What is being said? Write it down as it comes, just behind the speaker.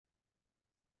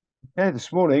Yeah,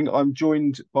 this morning I'm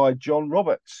joined by Jon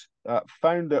Roberts,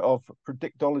 founder of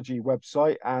Predictology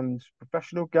website and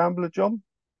professional gambler. John,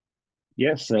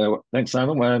 Yes, thanks,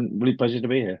 Simon. Well, really pleasure to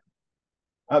be here.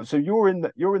 so you're in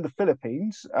the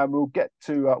Philippines, and we'll get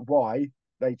to why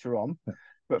later on.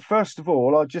 But first of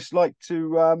all, I'd just like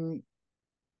to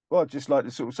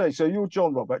sort of say, so you're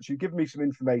Jon Roberts. You give me some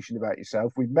information about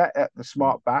yourself. We met at the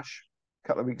Smart Bash a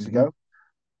couple of weeks Hmm. ago.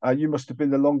 You must have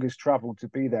been the longest travelled to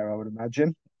be there, I would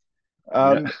imagine.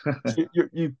 Yeah.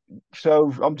 Um,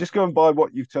 so I'm just going by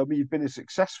what you've told me. You've been a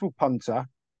successful punter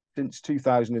since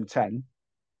 2010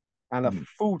 and a Mhm.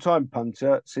 full-time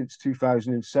punter since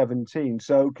 2017.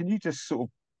 So can you just sort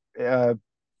of,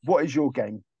 what is your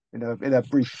game in a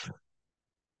brief?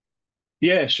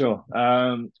 Yeah, sure.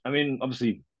 I mean,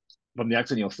 obviously, from the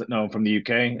accent, you'll know I'm from the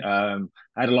UK. I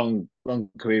had a long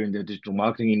career in the digital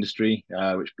marketing industry,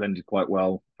 which blended quite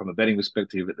well from a betting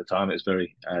perspective. At the time, it was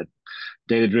very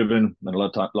data driven, and a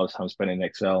lot of time spent in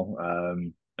Excel.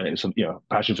 And it was some,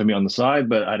 passion for me on the side,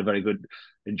 but I had a very good,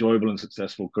 enjoyable, and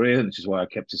successful career, which is why I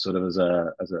kept it sort of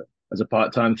as a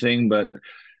part time thing. But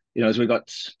as we got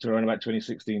to around about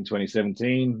 2016,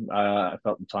 2017, I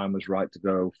felt the time was right to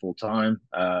go full time.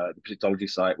 The Predictology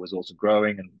site was also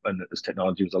growing, and as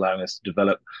technology was allowing us to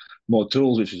develop more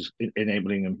tools, which was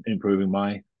enabling and improving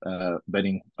my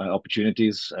betting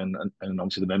opportunities, and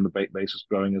obviously the member base was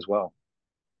growing as well.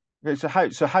 Okay,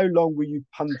 so how long were you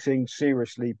punting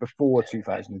seriously before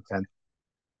 2010?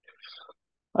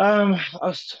 I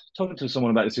was talking to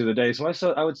someone about this the other day.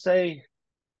 I would say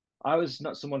I was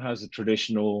not someone who has a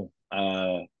traditional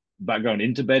background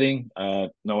into betting. No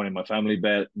one in my family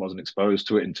bet, wasn't exposed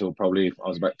to it until probably I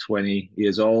was about 20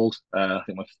 years old. I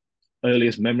think my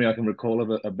earliest memory I can recall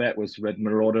of a bet was Red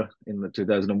Marauder in the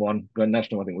 2001 Grand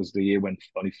National. I think was the year when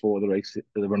only four of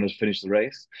the runners finished the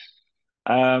race.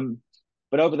 Um,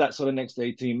 but over that sort of next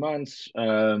 18 months,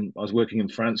 I was working in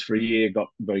France for a year, got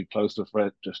very close to a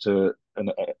friend,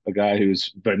 a guy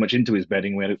who's very much into his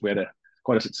betting. We had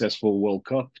quite a successful World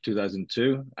Cup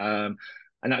 2002. And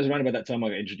that was around about that time I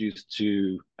got introduced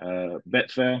to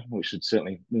Betfair, which should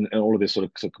certainly, and all of this sort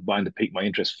of combined to pique my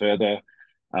interest further.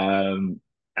 Um,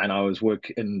 and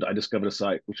I discovered a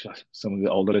site which some of the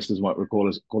older listeners might recall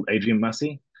as called Adrian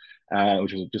Massey,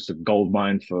 which was just a gold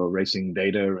mine for racing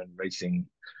data and racing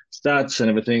stats and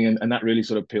everything. And that really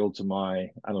sort of appealed to my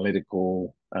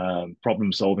analytical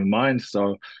problem solving mind.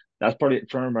 So that's probably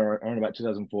from around about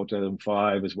 2004,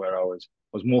 2005 is where I was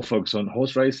more focused on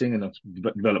horse racing, and I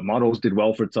developed models, did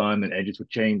well for a time, and edges would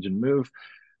change and move.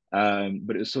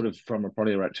 But it was sort of from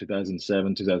probably around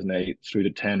 2007, 2008 through to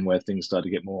 10 where things started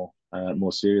to get more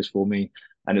serious for me.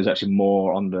 And it was actually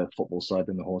more on the football side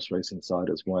than the horse racing side,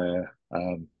 is where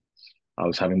I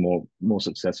was having more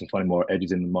success and finding more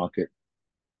edges in the market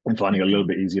and finding it a little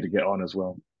bit easier to get on as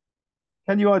well.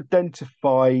 Can you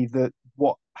identify that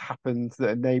what happened that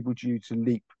enabled you to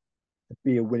leap to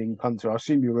be a winning punter? I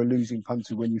assume you were a losing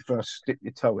punter when you first dipped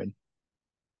your toe in.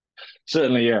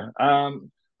 Certainly, yeah.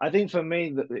 I think for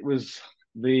me that it was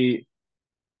the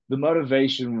the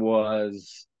motivation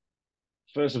was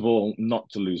first of all not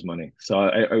to lose money. So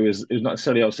it was not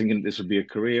necessarily I was thinking this would be a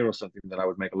career or something that I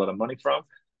would make a lot of money from,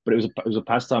 but it was a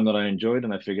pastime that I enjoyed,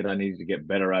 and I figured I needed to get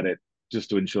better at it just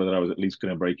to ensure that I was at least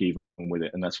going to break even with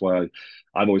it. And that's why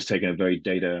I've always taken a very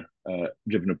data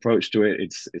driven approach to it.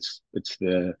 It's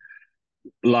the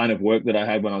line of work that I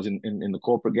had when I was in the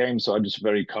corporate game. So I'm just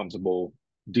very comfortable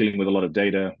dealing with a lot of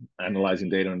data, analyzing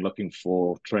data, and looking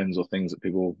for trends or things that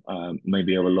people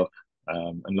maybe overlook,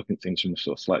 and looking at things from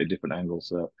sort of slightly different angles.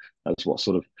 So that's what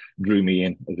sort of drew me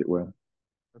in, as it were.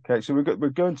 Okay, so we're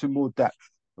going to more depth,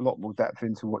 a lot more depth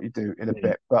into what you do in a Mm.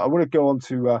 bit. But I want to go on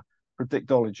to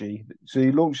Predictology. So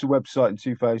you launched the website in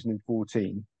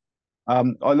 2014.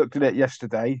 I looked at it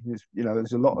yesterday.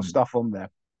 There's a lot of Mm. stuff on there.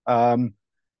 Um,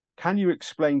 can you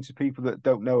explain to people that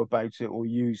don't know about it or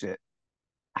use it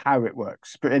how it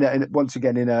works? But once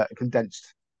again, in a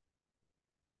condensed.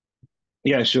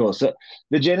 Yeah, sure. So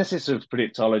the genesis of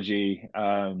predictology,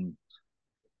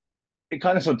 it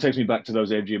kind of sort of takes me back to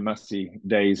those Adrian Massey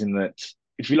days, in that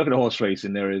if you look at a horse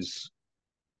racing, there is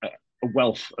a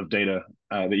wealth of data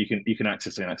that you can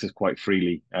access and access quite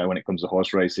freely when it comes to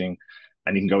horse racing,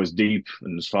 and you can go as deep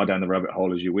and as far down the rabbit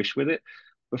hole as you wish with it.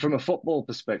 But from a football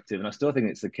perspective, and I still think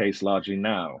it's the case largely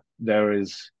now, there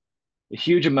is a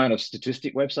huge amount of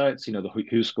statistic websites, the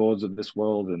Who Scores of this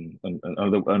world, and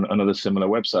other similar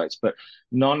websites, but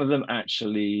none of them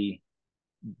actually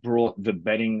brought the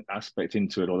betting aspect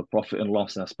into it, or the profit and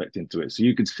loss aspect into it. So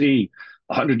you could see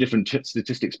 100 different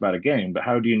statistics about a game, but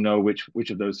how do you know which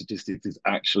of those statistics is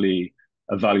actually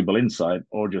a valuable insight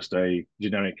or just a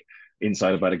generic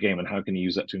insight about a game and how can you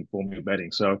use that to inform your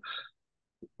betting. So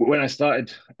when I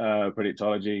started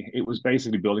Predictology, it was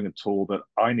basically building a tool that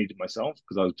I needed myself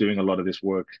because I was doing a lot of this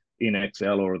work in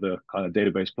Excel or the kind of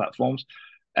database platforms.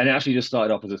 And it actually just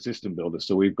started off as a system builder.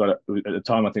 So we've got, at the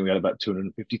time, I think we had about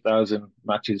 250,000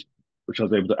 matches, which I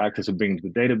was able to access and bring into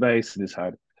the database. And this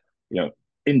had,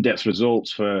 in-depth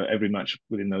results for every match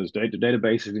within those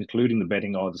databases, including the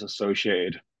betting odds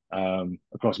associated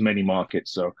across many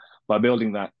markets. So by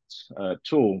building that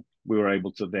tool, we were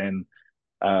able to then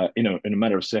in a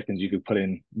matter of seconds, you could put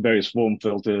in various form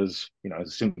filters,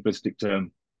 as a simplistic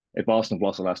term. If Arsenal have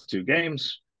lost the last two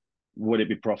games, would it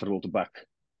be profitable to back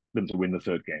them to win the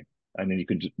third game? And then you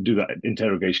can do that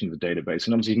interrogation of the database.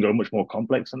 And obviously you can go much more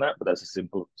complex than that, but that's a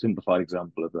simplified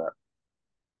example of that.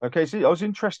 Okay, so I was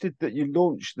interested that you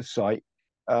launched the site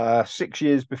 6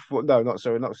 years before. No, not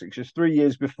sorry, not 6 years. 3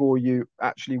 years before you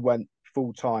actually went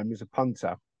full time as a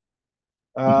punter.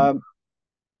 Mhm. Um,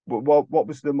 what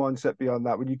was the mindset behind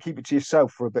that? Would you keep it to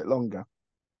yourself for a bit longer?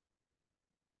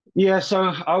 Yeah,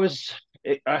 so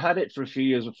I had it for a few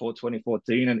years before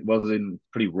 2014, and it was in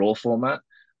pretty raw format.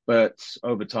 But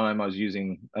over time, I was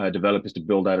using developers to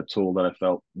build out a tool that I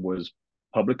felt was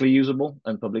publicly usable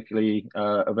and publicly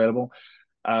available.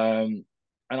 Um,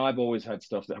 and I've always had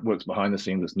stuff that works behind the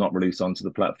scenes that's not released onto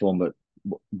the platform, but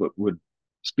would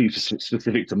be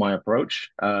specific to my approach.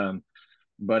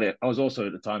 But I was also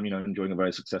at the time, enjoying a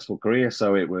very successful career,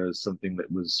 so it was something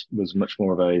that was much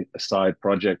more of a side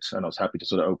project, and I was happy to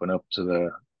sort of open up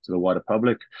to the wider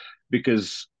public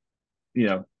because you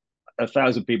know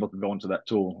 1,000 people could go onto that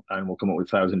tool and will come up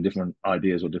with 1,000 different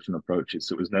ideas or different approaches.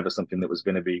 So it was never something that was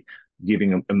going to be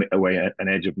giving away an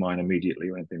edge of mine immediately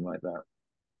or anything like that.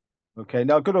 Okay,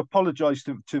 now I've got to apologise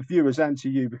to viewers and to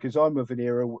you because I'm of an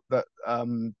era that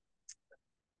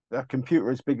a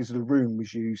computer as big as the room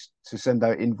was used to send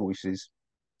out invoices.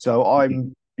 So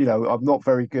I'm not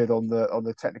very good on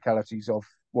the technicalities of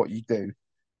what you do.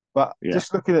 But Yeah.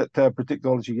 just looking at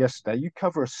Predictology yesterday, you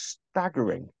cover a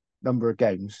staggering number of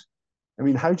games. I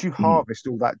mean, how do you Mhm. harvest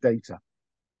all that data?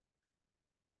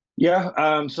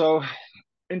 Yeah. So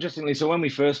interestingly, so when we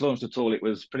first launched the tool, it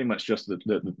was pretty much just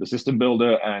the system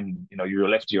builder, and you were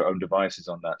left to your own devices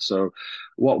on that. So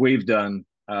what we've done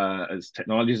as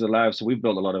technologies allow, so we've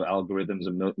built a lot of algorithms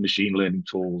and machine learning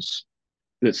tools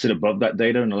that sit above that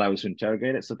data and allow us to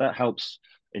interrogate it. So that helps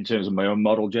in terms of my own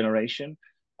model generation.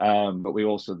 But we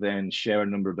also then share a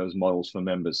number of those models for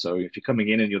members. So if you're coming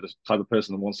in and you're the type of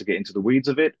person that wants to get into the weeds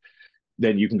of it,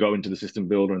 then you can go into the system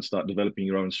builder and start developing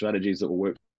your own strategies that will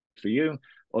work for you.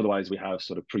 Otherwise, we have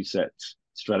sort of preset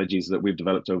strategies that we've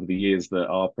developed over the years that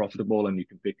are profitable, and you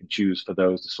can pick and choose for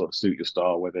those to sort of suit your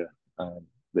style, whether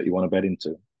that you want to bet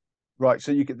into. Right.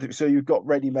 So you've got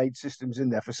ready-made systems in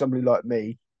there for somebody like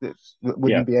me that Yeah,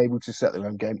 wouldn't be able to set their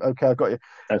own game. Okay, I got you.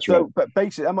 that's right. So, but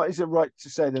basically, is it right to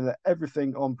say then that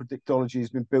everything on Predictology has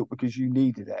been built because you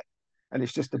needed it, and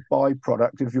it's just a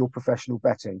byproduct of your professional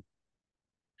betting?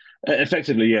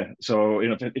 Effectively, yeah. So,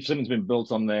 if something's been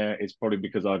built on there, it's probably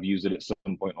because I've used it at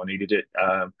some point or needed it.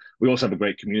 We also have a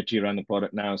great community around the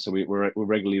product now, so we're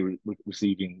regularly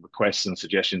receiving requests and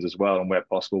suggestions as well, and where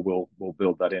possible, we'll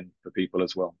build that in for people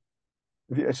as well.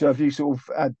 So have you sort of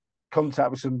had contact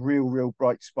with some real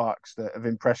bright sparks that have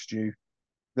impressed you,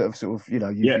 that have sort of Yeah,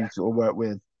 you sort of worked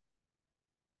with?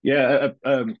 yeah.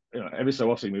 Every so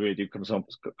often we really do come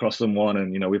across someone,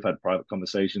 and we've had private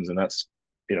conversations, and that's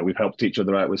we've helped each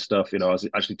other out with stuff. I was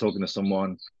actually talking to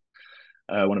someone,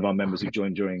 one of our members who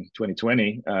joined during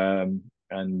 2020, and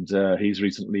he's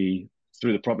recently,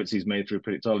 through the profits he's made through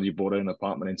Predictology, bought an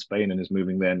apartment in Spain and is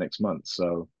moving there next month.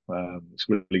 So it's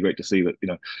really great to see that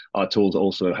our tools are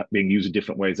also being used in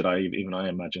different ways that even I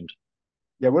imagined.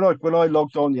 Yeah, when I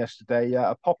logged on yesterday,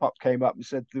 a pop up came up and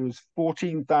said there was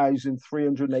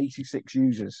 14,386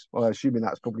 users. Well, assuming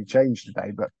that's probably changed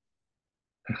today, but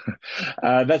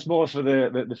That's more for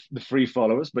the free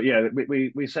followers, but yeah,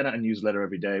 we send out a newsletter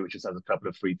every day, which just has a couple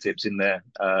of free tips in there.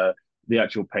 The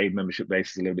actual paid membership base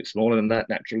is a little bit smaller than that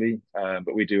naturally,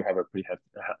 but we do have a pretty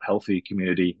healthy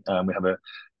community. We have a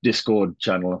Discord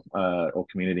channel or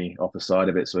community off the side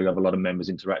of it, so we have a lot of members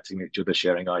interacting with each other,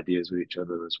 sharing ideas with each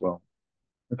other as well.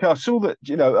 okay, I saw that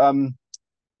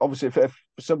obviously if for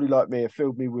somebody like me, it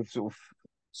filled me with sort of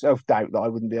self doubt that I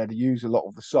wouldn't be able to use a lot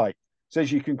of the site. It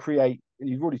says you can create, and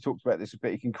you've already talked about this a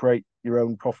bit. You can create your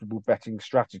own profitable betting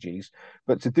strategies,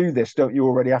 but to do this, don't you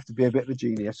already have to be a bit of a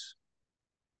genius?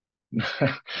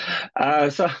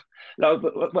 So no,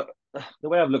 but the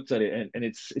way I've looked at it, and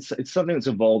it's something that's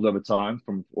evolved over time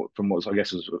from what I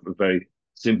guess was a very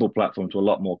simple platform to a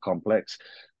lot more complex.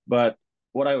 But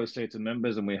what I always say to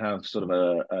members, and we have sort of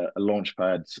a launch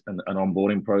pad and an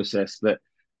onboarding process that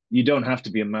you don't have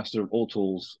to be a master of all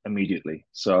tools immediately.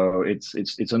 So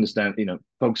it's understand,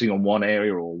 focusing on one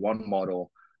area or one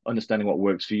model, understanding what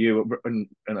works for you, and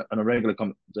on a on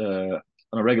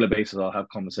a regular basis, I'll have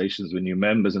conversations with new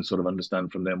members and sort of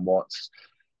understand from them what's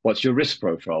your risk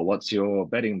profile, what's your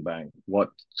betting bank, what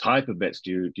type of bets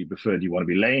do you prefer? Do you want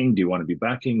to be laying? Do you want to be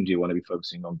backing? Do you want to be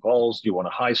focusing on goals? Do you want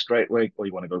a high straight weight, or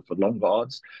you want to go for long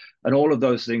odds? And all of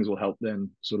those things will help them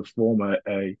sort of form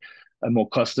a more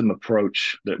custom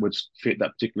approach that would fit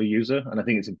that particular user. And I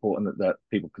think it's important that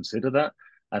people consider that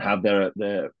and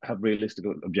have realistic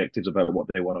objectives about what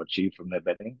they want to achieve from their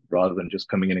betting, rather than just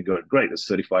coming in and going, great, there's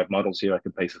 35 models here, I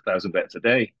can place 1,000 bets a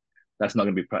day. That's not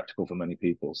going to be practical for many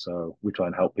people. So we try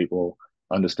and help people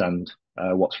understand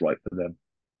what's right for them.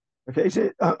 Okay, is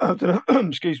it? I don't know,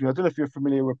 excuse me. I don't know if you're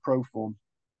familiar with Proform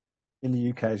in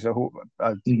the UK as a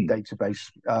Mm-hmm.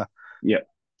 database Yeah.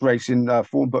 racing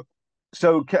form. But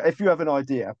so, if you have an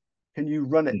idea, can you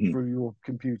run it Mm-hmm. through your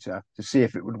computer to see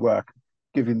if it would work,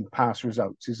 given past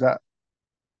results? Is that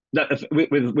That with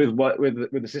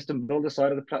the system builder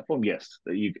side of the platform, yes,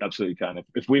 you absolutely can.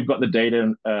 If we've got the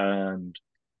data and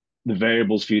the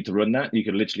variables for you to run that, you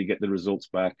can literally get the results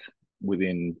back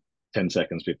within 10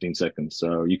 seconds, 15 seconds.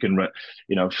 So you can run,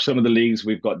 some of the leagues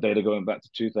we've got data going back to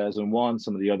 2001.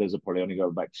 Some of the others are probably only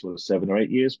going back to sort of 7 or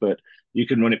 8 years, but you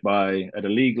can run it at a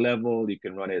league level, you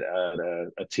can run it at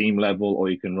a team level, or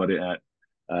you can run it at,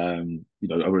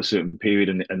 over a certain period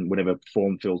and whatever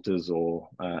form filters or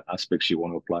aspects you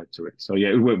want to apply to it. So yeah,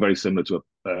 it would work very similar to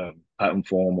a pattern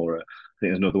form, or I think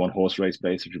there's another one, horse race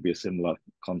based, which would be a similar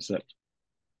concept.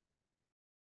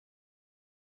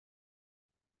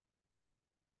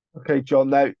 okay, John?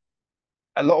 Now,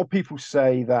 a lot of people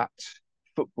say that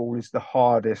football is the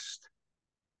hardest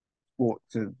sport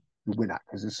to win at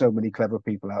because there's so many clever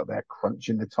people out there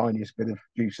crunching the tiniest bit of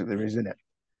juice that there is in it.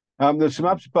 There's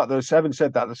some, but there's having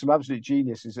said that, there's some absolute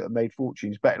geniuses that have made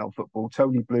fortunes betting on football.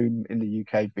 Tony Bloom in the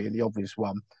UK being the obvious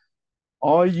one.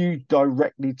 Are you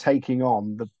directly taking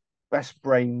on the best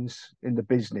brains in the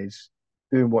business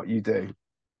doing what you do?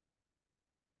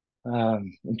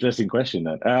 Interesting question.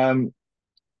 That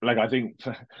like I think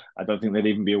I don't think they'd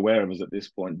even be aware of us at this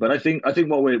point. But I think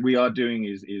what we are doing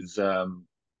is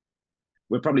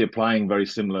we're probably applying very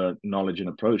similar knowledge and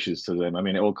approaches to them. I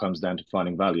mean, it all comes down to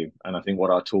finding value, and I think what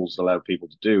our tools allow people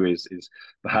to do is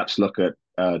perhaps look at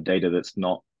data that's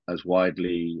not as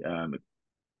widely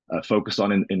focused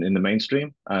on in the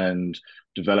mainstream, and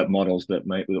develop models that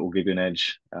will give you an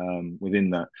edge within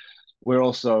that. We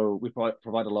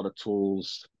provide a lot of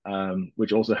tools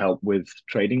which also help with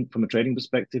trading from a trading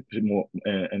perspective, more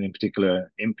and in particular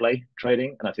in play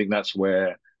trading. And I think that's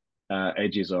where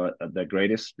edges are at their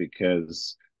greatest,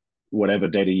 because whatever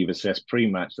data you've assessed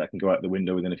pre-match, that can go out the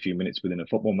window within a few minutes within a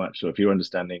football match. So if you're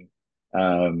understanding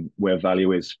where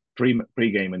value is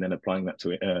pre-game and then applying that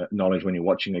to knowledge when you're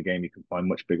watching a game, you can find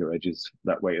much bigger edges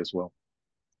that way as well.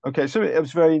 Okay, so I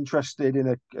was very interested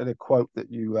in a quote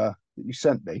that you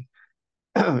sent me.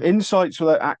 Insights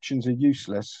without actions are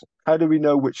useless. How do we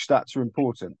know which stats are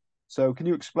important? So, can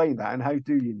you explain that, and how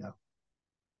do you know?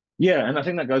 Yeah, and I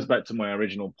think that goes back to my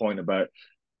original point about,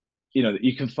 that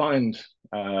you can find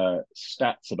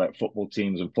stats about football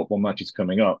teams and football matches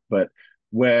coming up, but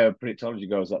where predictology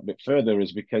goes that bit further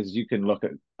is because you can look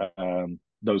at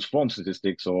those form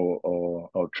statistics or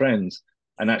trends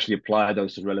and actually apply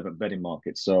those to relevant betting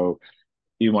markets. So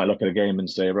you might look at a game and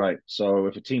say, right, so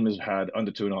if a team has had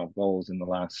under 2.5 goals in the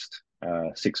last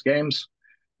 6 games,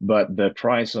 but the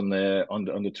price on their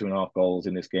under 2.5 goals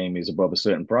in this game is above a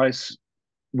certain price,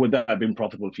 would that have been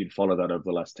profitable if you'd follow that over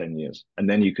the last 10 years? And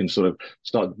then you can sort of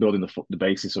start building the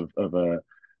basis of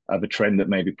a trend that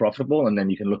may be profitable. And then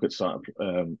you can look at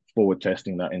forward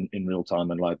testing that in real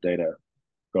time and live data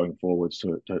going forwards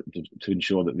to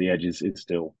ensure that the edge is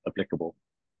still applicable.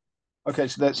 Okay,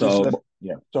 so that this So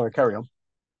yeah, sorry, carry on.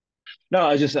 no,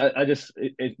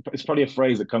 it's probably a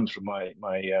phrase that comes from my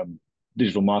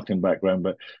digital marketing background,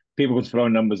 but people can throw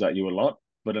numbers at you a lot,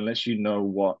 but unless you know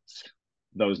what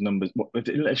those numbers,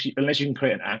 unless you can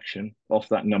create an action off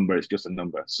that number, it's just a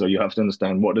number. So you have to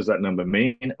understand, what does that number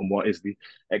mean, and what is the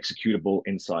executable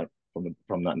insight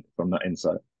from that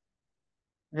insight.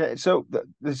 Yeah, so the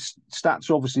stats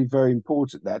are obviously very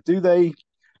important there. Do they?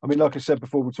 I mean, like I said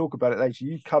before, we'll talk about it later.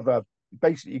 You cover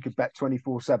basically you could bet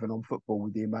 24/7 on football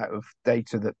with the amount of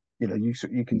data that you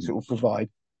can Mhm. sort of provide.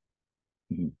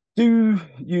 Mhm. Do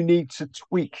you need to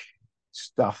tweak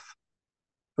stuff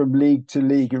from league to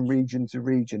league and region to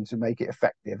region to make it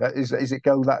effective? Is it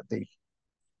go that deep?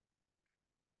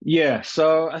 Yeah,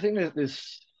 so I think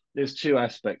there's there's two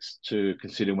aspects to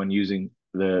consider when using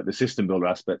the system builder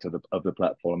aspect of the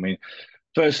platform. I mean,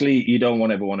 firstly, you don't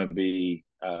want ever want to be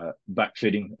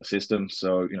backfitting a system.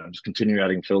 So, just continue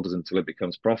adding filters until it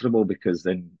becomes profitable, because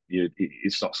then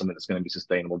it's not something that's going to be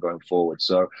sustainable going forward.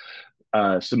 So,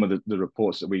 some of the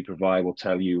reports that we provide will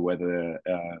tell you whether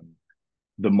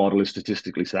the model is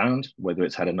statistically sound, whether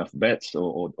it's had enough bets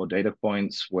or data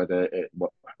points, what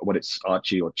its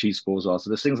Archie or chi scores are. So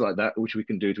there's things like that which we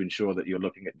can do to ensure that you're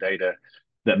looking at data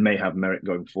that may have merit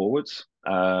going forwards.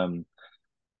 And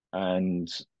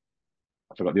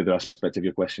I forgot the other aspect of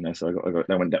your question there, so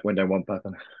I went down one path.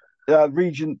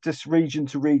 Region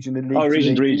to region and Oh, league to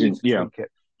region to league, you need region, to yeah, tweak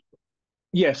it.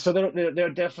 yeah. So there are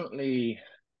definitely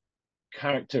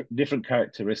different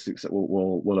characteristics that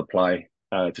will apply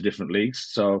to different leagues.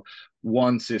 So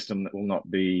one system that will not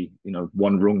be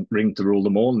one ring to rule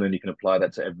them all, and then you can apply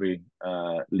that to every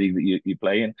league that you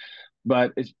play in.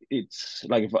 But it's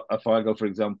like if I go, for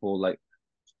example, like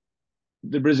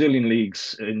the Brazilian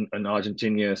leagues in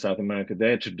Argentina, South America,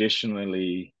 they're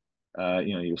traditionally,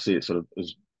 you'll see it sort of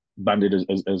as banded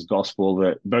as gospel,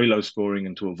 that very low scoring,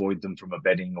 and to avoid them from a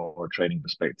betting or a trading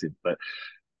perspective. But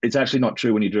it's actually not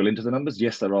true when you drill into the numbers.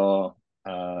 Yes, there are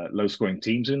low scoring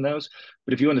teams in those,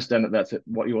 but if you understand that that's it,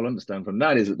 what you will understand from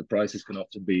that is that the prices can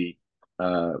often be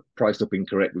priced up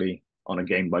incorrectly on a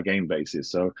game by game basis.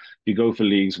 So if you go for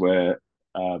leagues where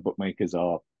bookmakers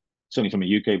are, certainly from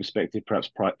a UK perspective, perhaps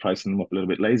pricing them up a little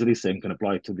bit lazily, same can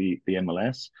apply to the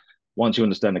MLS. Once you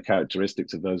understand the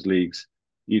characteristics of those leagues,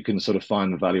 you can sort of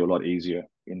find the value a lot easier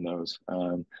in those.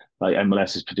 Like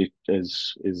MLS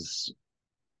is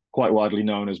quite widely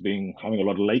known as having a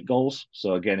lot of late goals.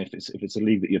 So again, if it's a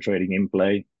league that you're trading in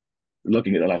play,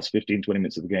 looking at the last 15, 20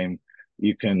 minutes of the game,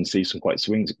 you can see some quite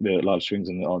large swings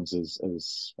in the odds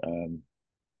as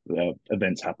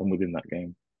events happen within that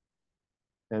game.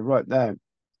 Yeah, right now,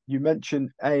 you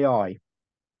mentioned AI.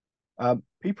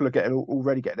 People are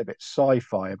already getting a bit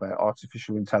sci-fi about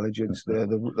artificial intelligence,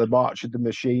 the march of the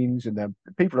machines, and then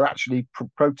people are actually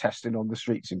protesting on the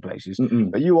streets in places.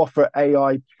 Mm-mm. But you offer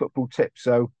AI football tips,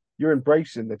 so you're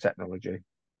embracing the technology.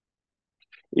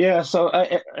 Yeah, so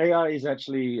AI is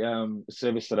actually a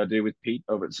service that I do with Pete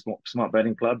over at Smart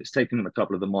Betting Club. It's taken a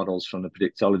couple of the models from the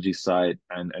predictology side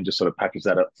and just sort of packaged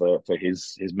that up for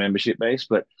his membership base.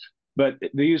 But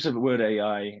the use of the word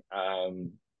AI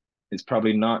is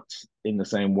probably not in the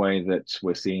same way that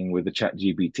we're seeing with the chat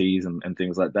GPTs and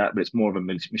things like that, but it's more of a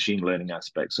machine learning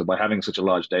aspect. So by having such a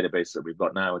large database that we've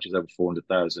got now, which is over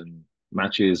 400,000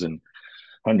 matches and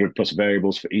 100 plus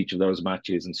variables for each of those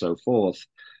matches and so forth,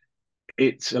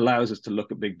 it allows us to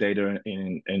look at big data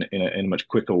in a much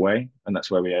quicker way, and that's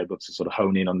where we're able to sort of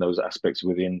hone in on those aspects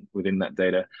within that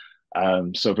data.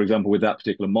 So, for example, with that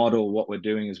particular model, what we're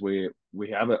doing is we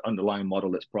have an underlying model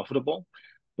that's profitable,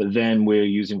 but then we're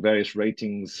using various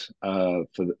ratings for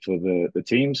the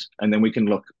teams, and then we can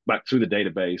look back through the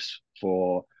database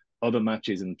for other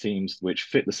matches and teams which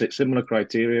fit the similar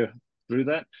criteria through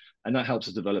that, and that helps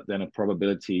us develop then a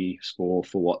probability score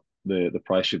for what the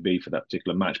price should be for that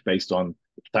particular match based on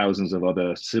thousands of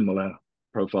other similar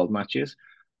profiled matches.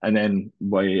 And then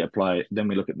we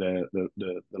look at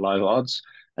the live odds.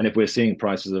 And if we're seeing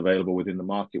prices available within the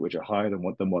market which are higher than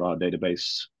what our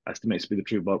database estimates to be the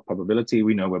true probability,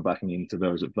 we know we're backing into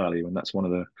those at value. And that's one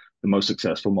of the most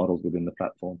successful models within the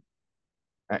platform.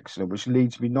 Excellent, which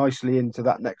leads me nicely into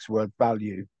that next word,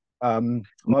 value.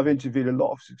 I've interviewed a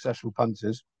lot of successful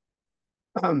punters.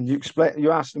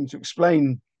 You ask them to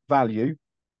explain value,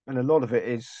 and a lot of it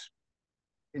is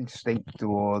instinct,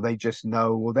 or they just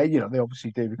know, or they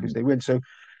obviously do because they win. So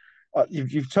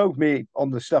you've told me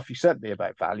on the stuff you sent me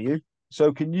about value.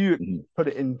 So can you put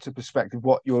it into perspective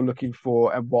what you're looking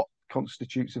for and what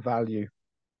constitutes a value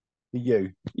for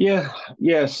you?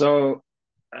 Yeah. So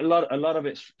a lot of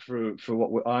it's for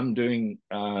what I'm doing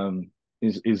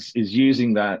is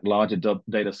using that larger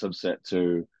data subset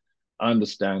to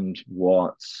understand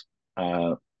what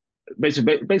uh,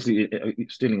 basically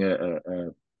stealing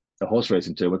a horse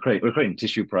racing term. We're creating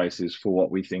tissue prices for what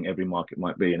we think every market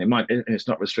might be, and it's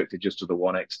not restricted just to the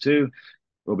 1x2.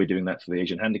 We'll be doing that for the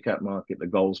Asian handicap market, the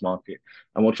goals market,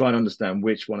 and we'll try and understand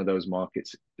which one of those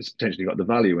markets has potentially got the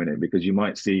value in it, because you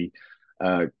might see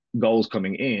uh, goals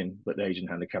coming in, but the Asian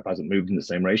handicap hasn't moved in the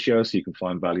same ratio, so you can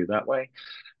find value that way.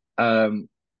 Um,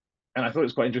 and I thought it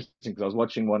was quite interesting because I was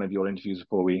watching one of your interviews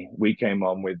before we came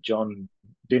on with Jon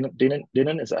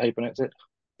Dinnan, is that how you pronounce it?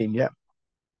 Yeah.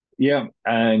 Yeah,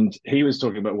 and he was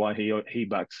talking about why he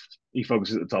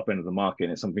focuses at the top end of the market,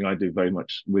 and it's something I do very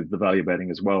much with the value betting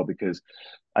as well, because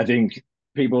I think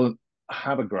people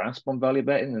have a grasp on value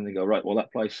betting and they go, right, well,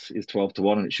 that price is 12 to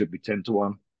 1 and it should be 10 to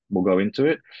 1. will go into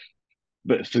it.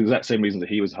 But for the exact same reason that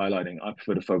he was highlighting, I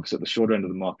prefer to focus at the shorter end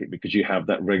of the market because you have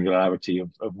that regularity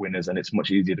of winners, and it's much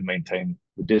easier to maintain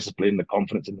the discipline, the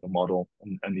confidence in the model,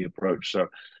 and the approach. So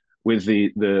with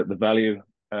the value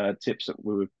tips that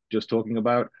we were just talking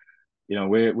about,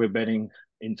 we're betting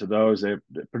into those. They're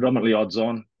predominantly odds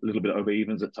on, a little bit over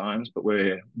evens at times, but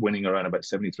we're winning around about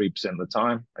 73% of the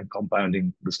time and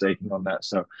compounding the staking on that.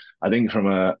 So I think from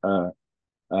a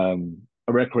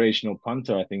recreational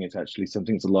punter, I think it's actually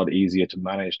something that's a lot easier to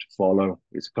manage, to follow.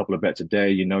 It's a couple of bets a day.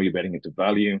 You're betting into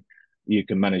value. You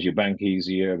can manage your bank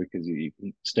easier because you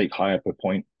can stake higher per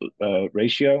point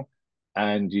ratio,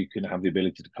 and you can have the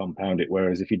ability to compound it.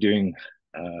 Whereas if you're doing,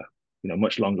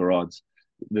 much longer odds,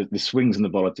 the swings and the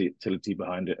volatility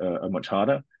behind it are much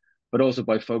harder. But also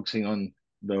by focusing on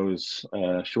those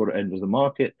shorter end of the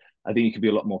market, I think you can be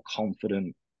a lot more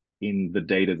confident in the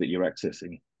data that you're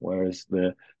accessing, whereas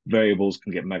the variables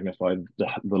can get magnified the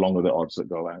longer the odds that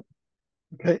go out.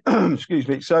 Okay, excuse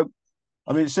me. So,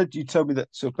 I mean, it said you told me that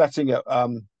so betting at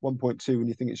 1.2 and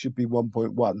you think it should be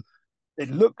 1.1.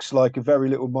 It looks like a very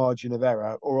little margin of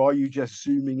error, or are you just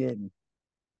zooming in?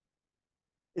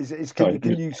 Can Sorry.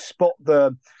 you spot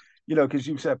the, because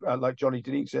you said like Johnny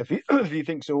didn't say if he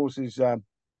thinks a horse is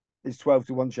 12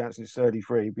 to 1 chance and it's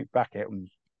 33, back it.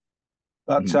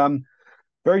 But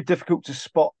very difficult to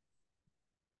spot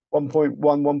 1.1,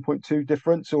 1.2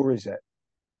 difference, or is it?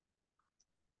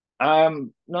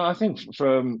 No, I think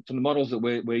from the models that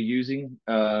we're using,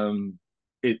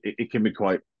 it can be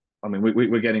quite. I mean,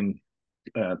 we're getting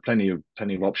plenty of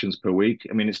options per week.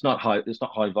 I mean, it's not high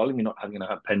volume. You're not going to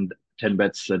have 10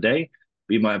 bets a day,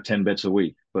 but you might have 10 bets a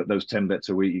week. But those 10 bets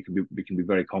a week, we can be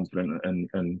very confident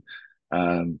and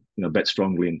bet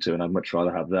strongly into. And I'd much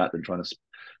rather have that than trying to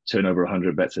turn over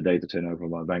 100 bets a day to turn over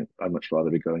my bank. I'd much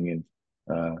rather be going in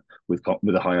with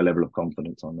a higher level of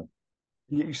confidence on them.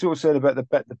 You sort of said about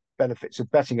the benefits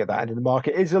of betting at that end of the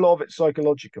market. Is a lot of it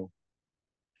psychological?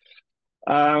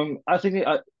 I think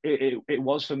it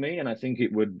was for me, and I think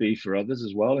it would be for others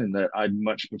as well. In that I'd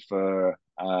much prefer,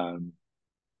 I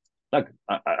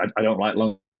don't like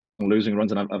long losing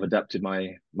runs, and I've adapted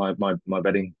my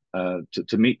betting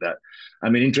to meet that. I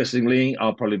mean, interestingly,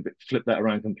 I'll probably flip that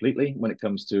around completely when it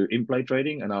comes to in-play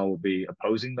trading, and I will be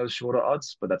opposing those shorter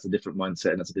odds. But that's a different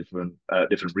mindset, and that's a different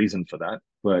reason for that.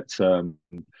 But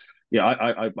yeah,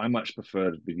 I much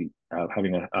prefer to be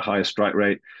having a higher strike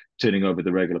rate, turning over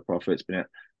the regular profits. But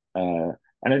and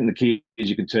I think the key is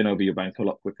you can turn over your bank a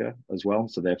lot quicker as well.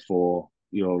 So therefore,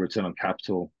 your return on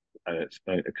capital it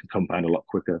can compound a lot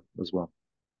quicker as well.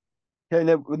 Okay,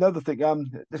 now another thing,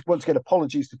 just once again,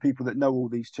 apologies to people that know all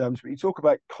these terms, but you talk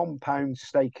about compound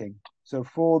staking. So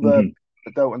for the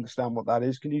that don't understand what that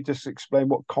is, can you just explain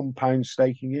what compound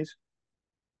staking is?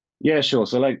 Yeah, sure.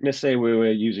 So let's say we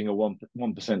were using a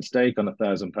 1% stake on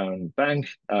 £1,000 bank.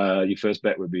 Your first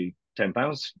bet would be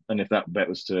 £10, and if that bet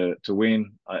was to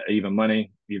win even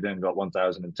money, you then got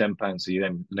 £1,010. So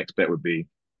the next bet would be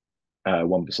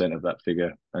 1% of that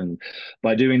figure. And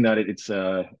by doing that, it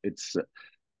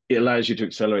allows you to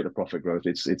accelerate the profit growth.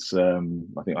 It's I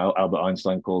think Albert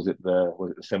Einstein calls it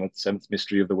the seventh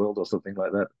mystery of the world or something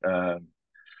like that.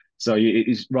 So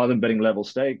rather than betting level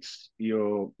stakes,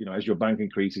 as your bank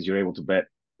increases, you're able to bet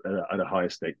at a higher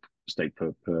stake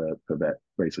per bet,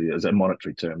 basically as a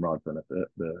monetary term rather than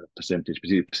the percentage, because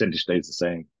the percentage stays the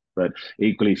same. But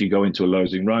equally, if you go into a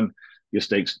losing run, your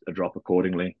stakes drop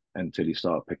accordingly until you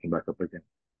start picking back up again.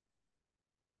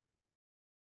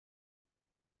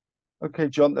 Okay,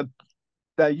 John.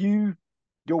 Now your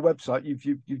website,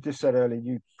 you've just said earlier,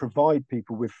 you provide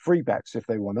people with free bets if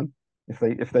they want them,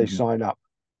 if they sign up.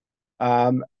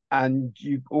 And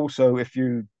you also,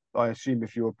 I assume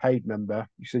if you're a paid member,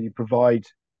 you said you provide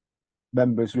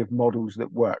members with models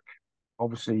that work.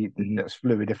 Obviously, that's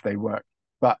fluid if they work.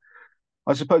 But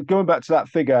I suppose going back to that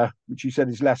figure, which you said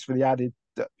is less for the added,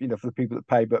 for the people that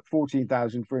pay, but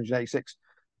 14,386,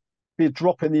 be a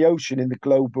drop in the ocean in the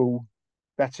global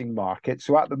betting market.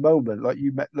 So at the moment, like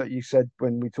you said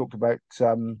when we talked about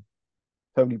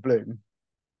Tony Bloom,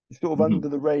 it's sort of under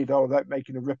the radar without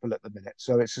making a ripple at the minute.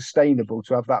 So it's sustainable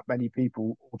to have that many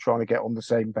people all trying to get on the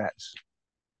same bets.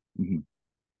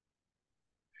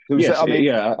 Yes,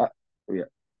 yeah,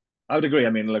 I would agree. I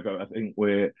mean, look, I think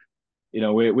we're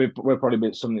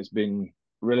probably something that's been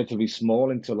relatively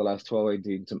small until the last 12,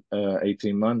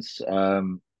 18 months.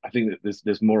 I think that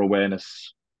there's more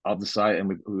awareness of the site,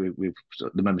 and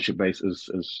the membership base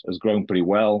has grown pretty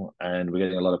well, and we're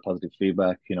getting a lot of positive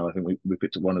feedback. I think we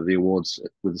picked up one of the awards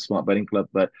with the Smart Betting Club,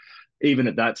 but even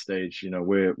at that stage, I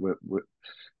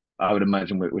would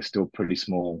imagine we're still pretty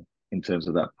small in terms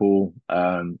of that pool.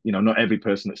 Not every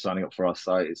person that's signing up for our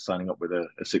site is signing up with a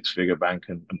six-figure bank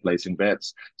and placing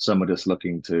bets. Some are just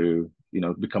looking to,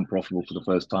 become profitable for the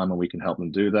first time, and we can help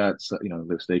them do that. So,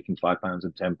 they're staking £5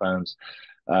 and £10.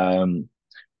 Um,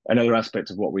 Another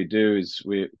aspect of what we do is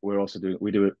we're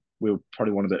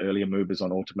probably one of the earlier movers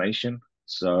on automation.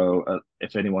 So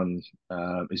if anyone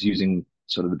is using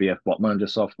sort of the BF Bot Manager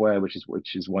software, which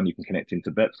is one you can connect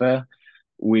into Betfair,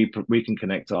 we can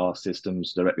connect our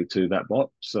systems directly to that bot,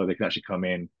 so they can actually come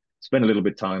in, spend a little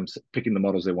bit of time picking the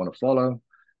models they want to follow,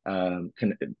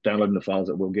 downloading the files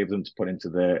that we'll give them to put into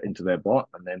their bot,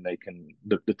 and then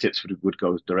the tips would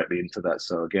go directly into that.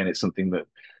 So again, it's something that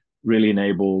really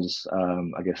enables,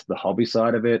 I guess, the hobby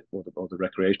side of it, or the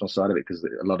recreational side of it, because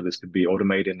a lot of this could be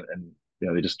automated, and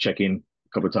they just check in a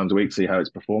couple of times a week, see how it's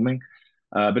performing.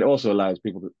 But it also allows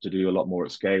people to do a lot more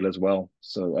at scale as well.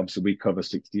 So obviously we cover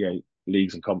 68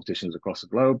 leagues and competitions across the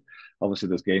globe. Obviously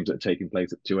there's games that are taking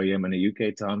place at 2 a.m. in the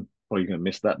UK time, or you're going to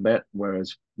miss that bet.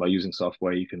 Whereas by using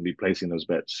software, you can be placing those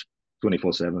bets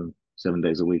 24/7, 7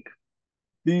 days a week.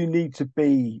 Do you need to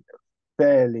be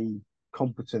fairly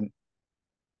competent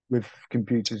with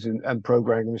computers and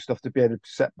programming and stuff to be able to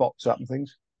set bots up and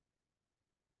things?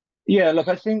 Yeah, look,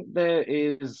 I think there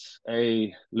is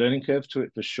a learning curve to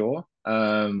it for sure.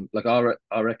 Like our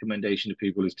recommendation to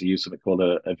people is to use something called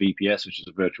a VPS, which is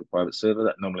a virtual private server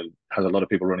that normally has a lot of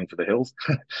people running for the hills.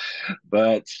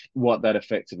 But what that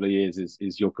effectively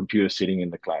is your computer sitting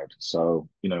in the cloud. So,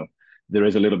 there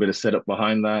is a little bit of setup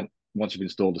behind that. Once you've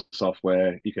installed the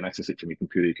software, you can access it from your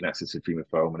computer, you can access it from your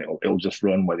phone, and it'll just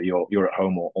run whether you're at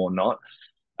home or not.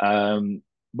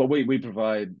 But we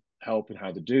provide help in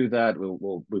how to do that.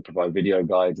 We provide video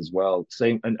guides as well.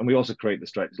 Same, and we also create the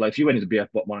strategies. Like if you went into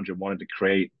BF Bot Manager and wanted to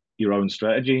create your own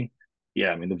strategy,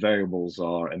 yeah, I mean the variables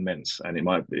are immense and it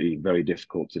might be very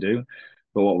difficult to do.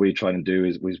 But what we try to do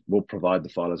is we'll provide the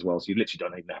file as well. So you literally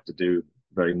don't even have to do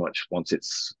very much once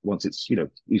it's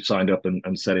you've signed up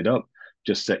and set it up.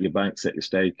 Just set your bank, set your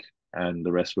stake, and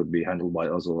the rest would be handled by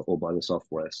us or by the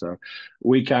software. So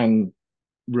we can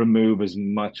remove as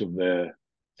much of the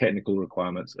technical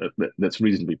requirements that's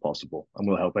reasonably possible, and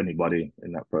we'll help anybody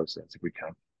in that process if we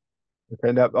can.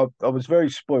 Okay, now I was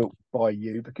very spoilt by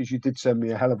you because you did send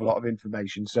me a hell of a lot of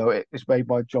information, so it's made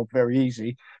my job very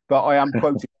easy. But I am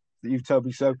quoting that you've told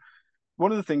me. So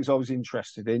one of the things I was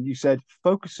interested in, you said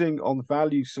focusing on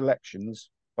value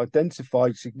selections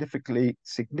identified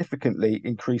significantly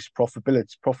increased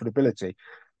profitability.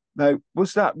 Now,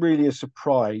 was that really a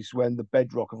surprise when the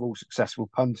bedrock of all successful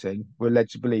punting, we're led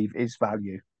to believe, is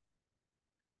value?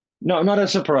 No, not a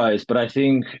surprise, but I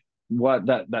think what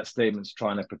that statement's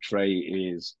trying to portray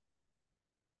is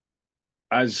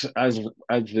as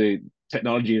the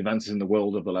technology advances in the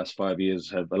world of the last 5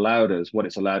 years have allowed us, what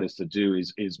it's allowed us to do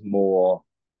is more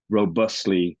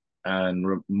robustly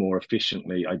and more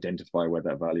efficiently identify where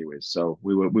that value is. So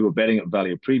we were betting at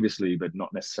value previously, but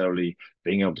not necessarily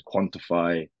being able to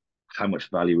quantify how much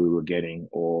value we were getting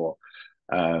or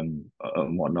and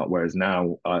whatnot. Whereas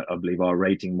now, I believe our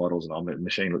rating models and our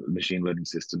machine learning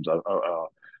systems are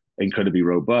incredibly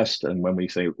robust. And when we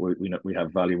say we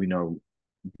have value, we know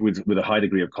with a high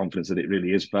degree of confidence that it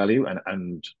really is value,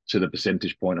 and to the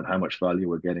percentage point of how much value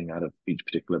we're getting out of each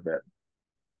particular bet.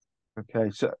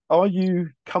 Okay, so are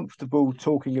you comfortable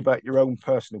talking about your own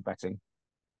personal betting?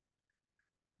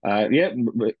 Yeah,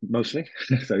 mostly.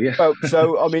 So yeah. Well,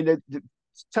 so I mean,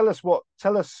 tell us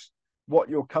what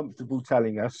you're comfortable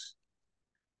telling us,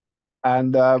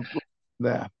 and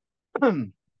there.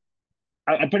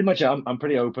 I pretty much I'm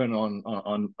pretty open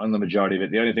on the majority of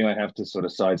it. The only thing I have to sort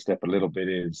of sidestep a little bit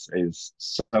is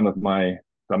some of my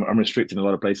I'm restricted in a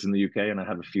lot of places in the UK, and I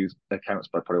have a few accounts,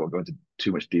 but I probably won't go into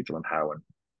too much detail on how and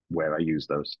where I use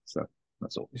those. So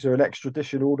that's all. Is there an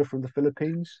extradition order from the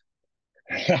Philippines?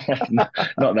 Not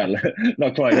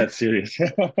quite that serious.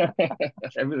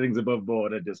 Everything's above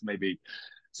board, and just maybe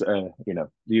the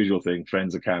usual thing,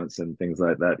 friends accounts and things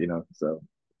like that. So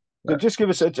just give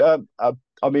us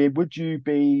I mean, would you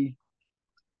be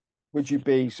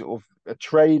sort of a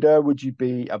trader? Would you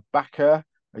be a backer?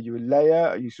 Are you a layer?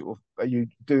 Are you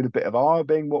doing a bit of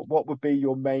arbing? What would be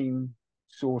your main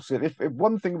source? If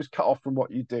one thing was cut off from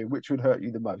what you do, which would hurt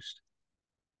you the most?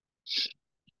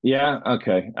 Yeah,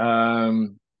 okay.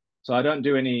 So I don't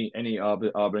do any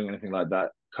arbitering, anything like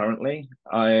that currently.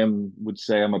 Would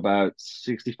say I'm about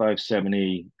 65,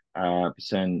 70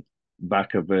 percent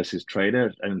backer versus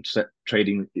trader, and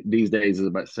trading these days is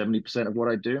about 70% of what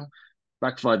I do.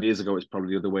 Back 5 years ago, it's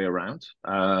probably the other way around.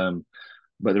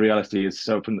 But the reality is,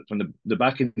 so from the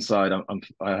back end side,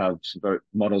 I have some very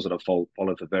models that I've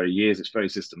followed for very years. It's very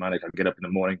systematic. I get up in the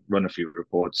morning, run a few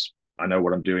reports, I know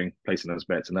what I'm doing, placing those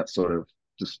bets, and that's sort of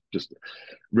just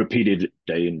repeated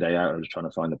day in day out. I was trying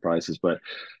to find the prices, but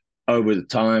over the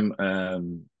time,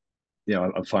 I'm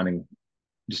finding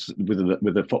just with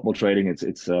the football trading, it's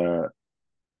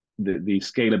the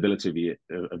scalability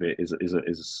of it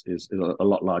is a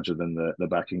lot larger than the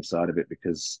backing side of it,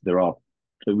 because we'll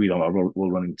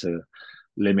run into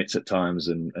limits at times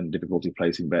and difficulty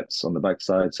placing bets on the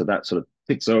backside. So that sort of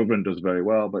ticks over and does very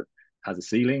well, but has a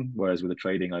ceiling. Whereas with the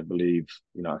trading, I believe,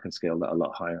 I can scale that a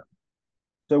lot higher.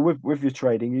 So with your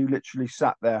trading, you literally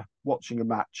sat there watching a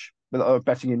match,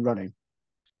 betting in running.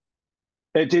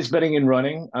 It is betting and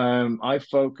running. I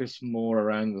focus more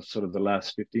around the sort of the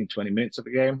last 15, 20 minutes of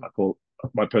the game. I call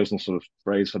my personal sort of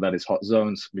phrase for that is hot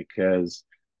zones, because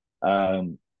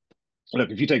um, look,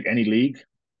 if you take any league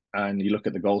and you look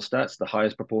at the goal stats, the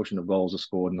highest proportion of goals are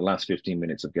scored in the last 15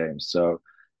 minutes of games. So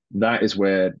that is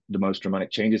where the most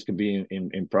dramatic changes can be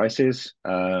in prices.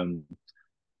 And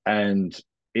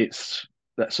it's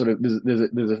that sort of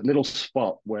there's a little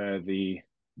spot where the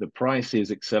price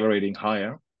is accelerating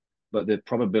higher, but the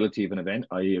probability of an event,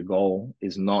 i.e., a goal,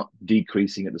 is not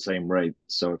decreasing at the same rate.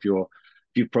 So if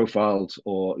you've profiled,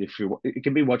 or if you it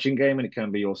can be watching game and it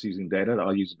can be also using data.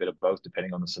 I'll use a bit of both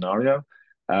depending on the scenario.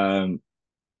 Um,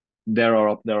 there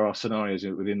are scenarios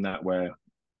within that where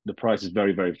the price is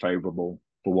very, very favorable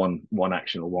for one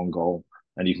action or one goal,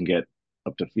 and you can get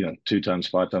up to 2 times,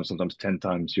 5 times, sometimes 10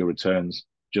 times your returns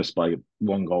just by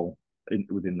one goal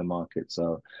within the market.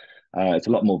 So it's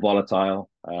a lot more volatile,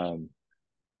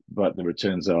 but the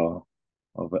returns are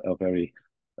very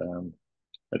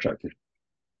attractive.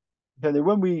 Then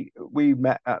when we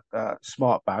met at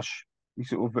Smart Bash, we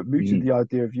sort of mooted Mm. the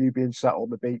idea of you being sat on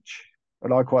the beach,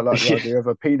 and I quite like the idea of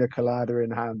a pina colada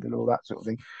in hand and all that sort of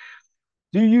thing.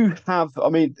 Do you have? I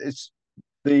mean, it's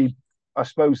the I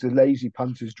suppose the lazy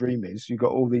punter's dream is you've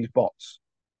got all these bots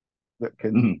that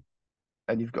can, Mm.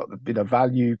 and you've got the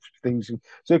value things.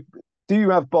 So, do you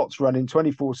have bots running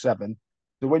 24/7?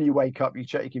 So when you wake up, you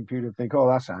check your computer and think, "Oh,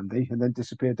 that's handy," and then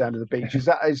disappear down to the beach. Is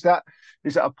that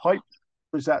a pipe?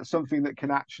 Or is that something that can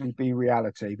actually be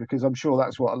reality? Because I'm sure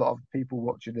that's what a lot of people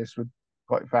watching this would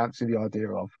quite fancy the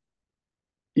idea of.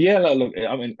 Yeah, look,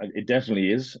 I mean, it definitely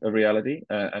is a reality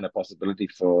and a possibility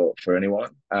for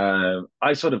anyone.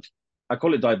 I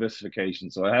call it diversification.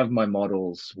 So I have my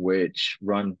models which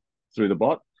run through the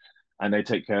bot, and they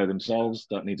take care of themselves.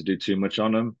 Don't need to do too much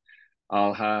on them.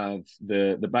 I'll have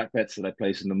the back bets that I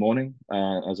place in the morning,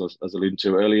 as alluded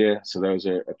to earlier. So those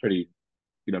are pretty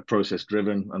process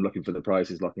driven. I'm looking for the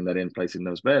prices, locking that in, placing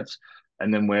those bets,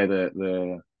 and then where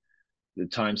the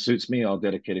time suits me, I'll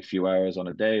dedicate a few hours on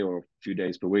a day or a few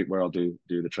days per week where I'll do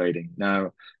the trading.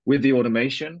 Now, with the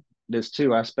automation, there's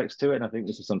two aspects to it, and I think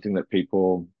this is something that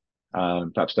people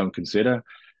perhaps don't consider.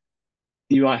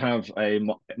 You might have a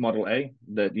model A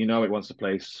that it wants to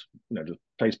place, just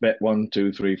place bet 1,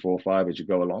 2, 3, 4, 5 as you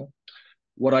go along.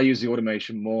 What I use the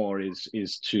automation more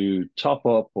is to top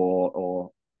up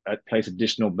or place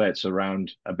additional bets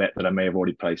around a bet that I may have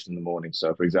already placed in the morning.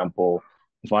 So, for example,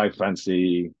 if I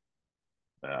fancy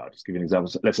I'll just give you an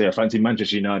example. Let's say I fancy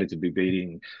Manchester United to be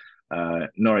beating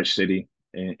Norwich City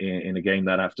in a game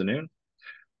that afternoon.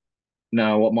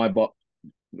 Now, what my bot,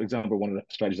 for example, one of the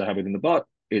strategies I have within the bot,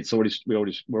 we're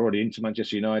already into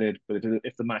Manchester United, but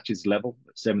if the match is level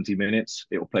at 70 minutes,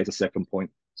 it will place a second point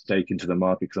stake into the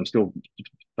market because I'm still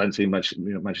fancying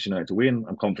Manchester United to win.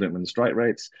 I'm confident in the strike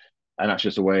rates. And that's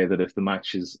just a way that if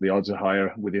the odds are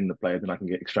higher within the player, then I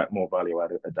can extract more value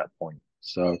out at that point.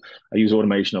 So I use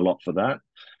automation a lot for that.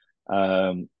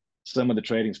 Some of the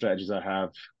trading strategies I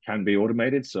have can be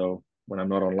automated. So when I'm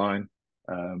not online,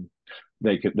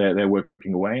 they're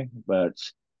working away. But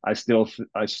I still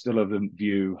have a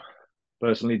view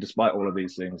personally, despite all of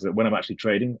these things, that when I'm actually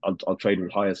trading, I'll trade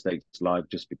with higher stakes live,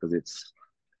 just because it's,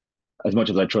 as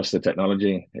much as I trust the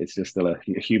technology, it's just still a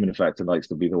human factor likes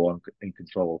to be the one in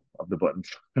control of the buttons,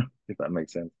 if that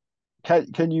makes sense.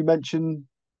 Can you mention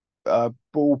a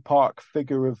ballpark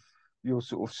figure of your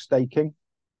sort of staking?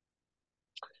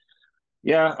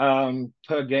 Yeah,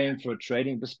 per game for a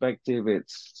trading perspective,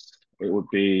 it would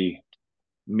be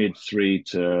mid 3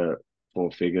 to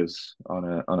 4 figures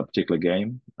on a particular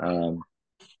game.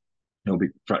 There'll be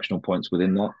fractional points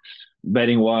within that.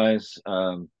 Betting wise,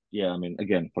 yeah, I mean,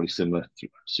 again, probably similar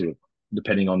to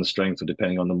depending on the strength or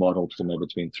depending on the model, somewhere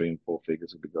between 3 and 4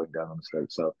 figures would be going down on the stake.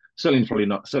 So certainly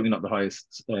not the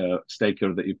highest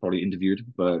staker that you've probably interviewed,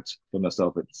 but for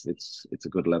myself, it's a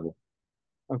good level.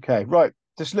 Okay, right.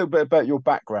 Just a little bit about your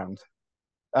background.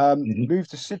 You Mm-hmm.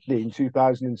 moved to Sydney in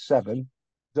 2007. Is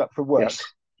that for work? Yes,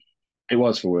 it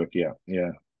was for work. Yeah,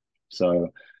 yeah.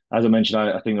 So as I mentioned,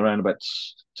 I think around about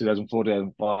 2004,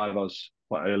 2005, I was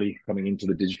quite early coming into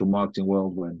the digital marketing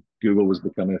world when Google was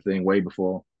becoming a thing way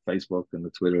before Facebook and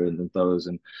the Twitter and those.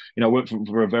 And, I worked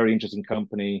for a very interesting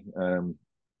company,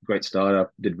 great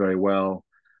startup, did very well.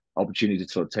 Opportunity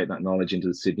to sort of take that knowledge into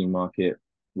the Sydney market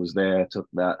was there, took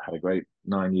that, had a great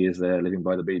 9 years there, living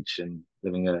by the beach and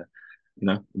living a,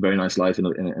 very nice life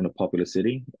in a popular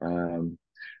city.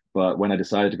 But when I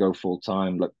decided to go full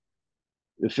time, like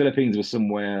the Philippines was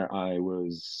somewhere I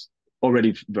was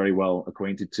already very well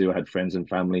acquainted to. I had friends and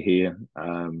family here,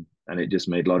 and it just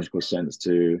made logical sense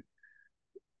to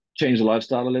change the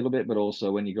lifestyle a little bit. But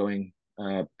also, when you're going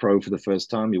pro for the first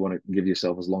time, you want to give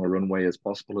yourself as long a runway as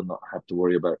possible and not have to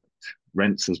worry about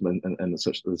rents and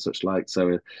such like.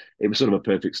 So it was sort of a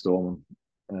perfect storm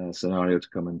scenario to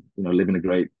come and live in a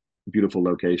great, beautiful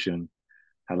location,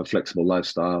 have a flexible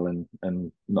lifestyle,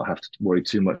 and not have to worry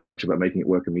too much about making it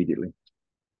work immediately.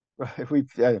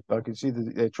 Yeah, I can see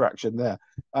the attraction there.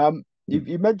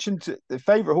 You mentioned the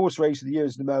favourite horse race of the year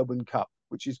is the Melbourne Cup,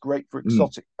 which is great for Mm.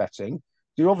 exotic betting.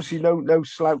 You obviously no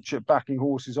slouch at backing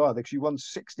horses either, because you won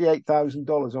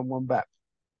 $68,000 on one bet.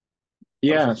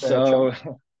 That was a Yeah, fair chunk.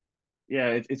 so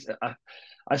yeah, it's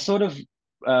I sort of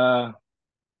uh,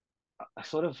 I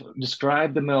sort of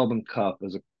describe the Melbourne Cup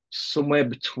as somewhere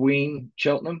between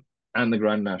Cheltenham and the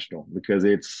Grand National because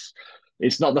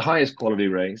it's not the highest quality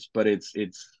race, but it's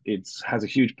has a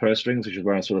huge purse strings, which is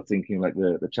where I'm sort of thinking like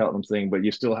the Cheltenham thing. But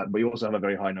you also have a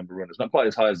very high number of runners, not quite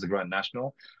as high as the Grand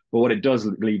National, but what it does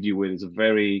leave you with is a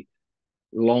very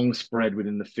long spread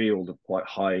within the field of quite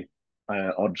high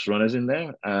odds runners in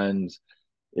there, and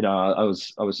I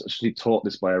was actually taught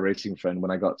this by a racing friend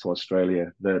when I got to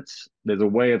Australia that there's a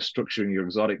way of structuring your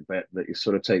exotic bet that you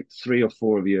sort of take three or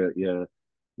four of your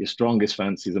strongest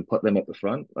fancies and put them at the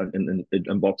front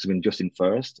and box them in just in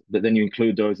first. But then you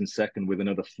include those in second with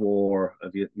another four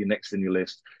of your next in your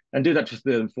list and do that for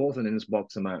third and fourth and then just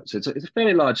box them out. So it's a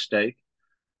fairly large stake,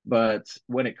 but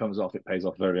when it comes off, it pays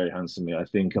off very, very handsomely. I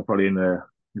think probably in the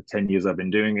 10 years I've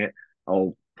been doing it,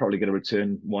 I'll probably get a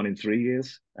return 1 in 3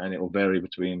 years, and it will vary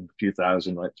between a few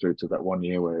thousand right through to that one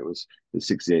year where it was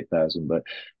 68,000. But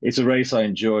it's a race I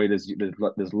enjoy. There's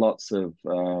lots of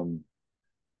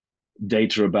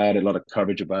data about it, a lot of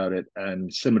coverage about it,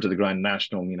 and similar to the Grand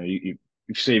National, you if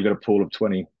you say you've got a pool of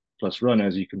 20 plus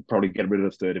runners, you can probably get rid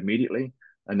of the third immediately,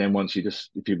 and then once you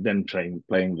just if you're then playing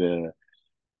the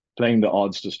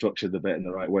odds to structure the bet in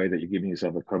the right way that you're giving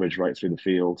yourself a coverage right through the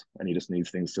field and you just need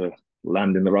things to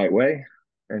land in the right way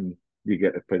and you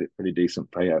get a pretty decent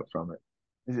payout from it.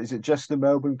 Is it just the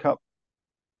Melbourne Cup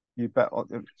you bet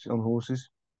on horses?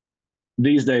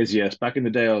 These days, yes. Back in the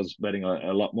day, I was betting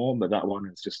a lot more, but that one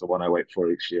is just the one I wait for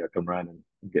each year. I come around and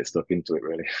get stuck into it,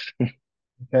 really.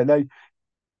 Okay, now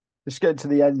let's get to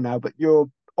the end now. But you're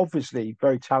obviously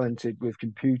very talented with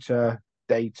computer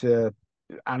data,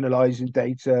 analyzing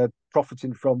data,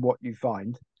 profiting from what you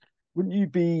find. Wouldn't you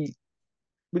be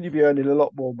wouldn't you be earning a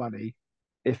lot more money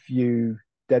if you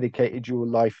dedicated your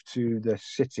life to the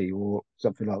city or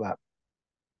something like that?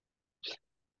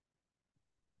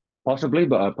 Possibly,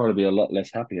 but I'd probably be a lot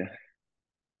less happier.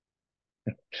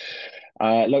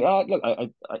 I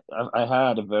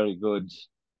had a very good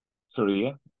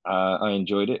career. I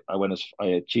enjoyed it. I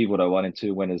achieved what I wanted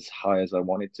to, went as high as I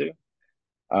wanted to.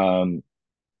 Um,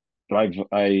 but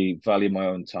I value my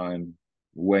own time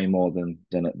way more than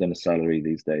a salary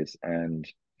these days,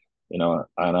 and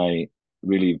I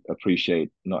really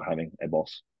appreciate not having a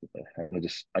boss. I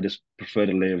just prefer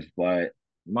to live by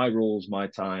my rules, my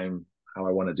time, how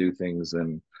I want to do things,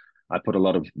 and I put a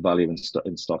lot of value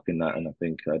in stock in that, and I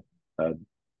think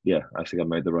yeah, I think I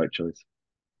made the right choice.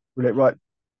 Brilliant. Right.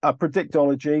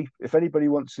 Predictology. If anybody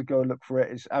wants to go and look for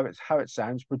it, is how it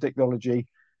sounds. Predictology.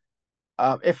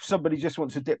 If somebody just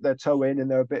wants to dip their toe in and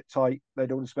they're a bit tight, they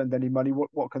don't want to spend any money.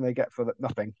 What can they get for that?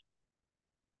 Nothing.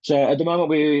 So at the moment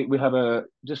we have a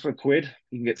just for a quid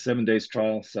you can get 7 days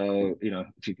trial. So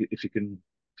if you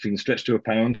can stretch to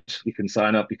 £1, you can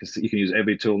sign up. You can use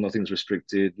every tool. Nothing's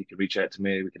restricted. You can reach out to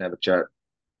me. We can have a chat,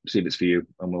 see if it's for you,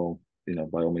 and we'll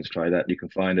by all means try that. You can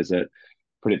find us at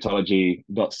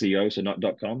predictology.co, so not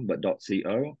 .com but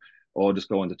 .co, or just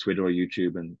go onto Twitter or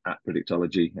YouTube and at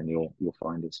predictology, and you'll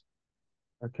find us.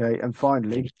 Okay. And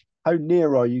finally, how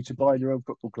near are you to buying your own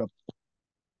football club?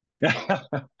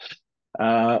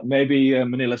 Maybe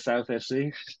Manila South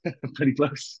FC, pretty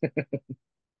close.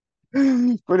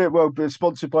 Brilliant. Well,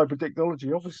 sponsored by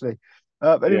Predictology, obviously.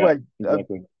 Yeah, Anyway,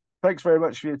 exactly. thanks very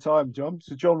much for your time, Jon.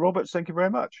 So, Jon Roberts, thank you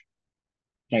very much.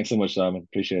 Thanks so much, Simon.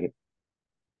 Appreciate it.